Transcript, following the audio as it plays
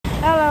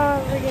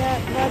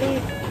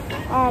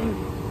everybody.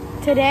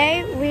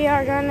 Today we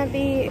are going to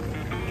be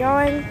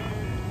going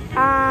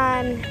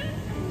on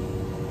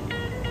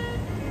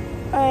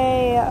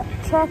a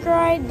truck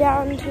ride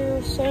down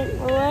to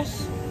St.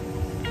 Louis.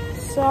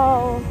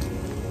 So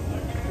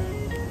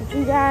if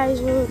you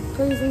guys would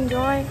please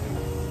enjoy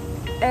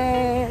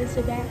and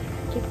sit back,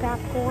 get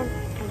popcorn,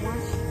 and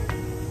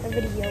watch the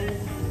video.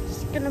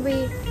 It's going to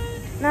be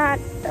not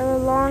a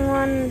long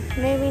one,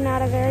 maybe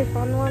not a very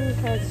fun one,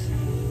 because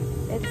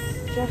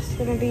it's just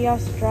going to be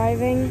us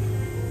driving.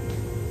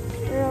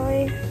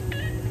 Really,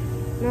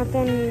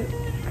 nothing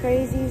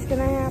crazy is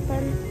gonna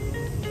happen,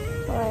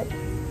 but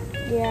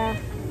yeah,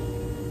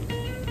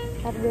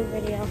 have a good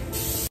video.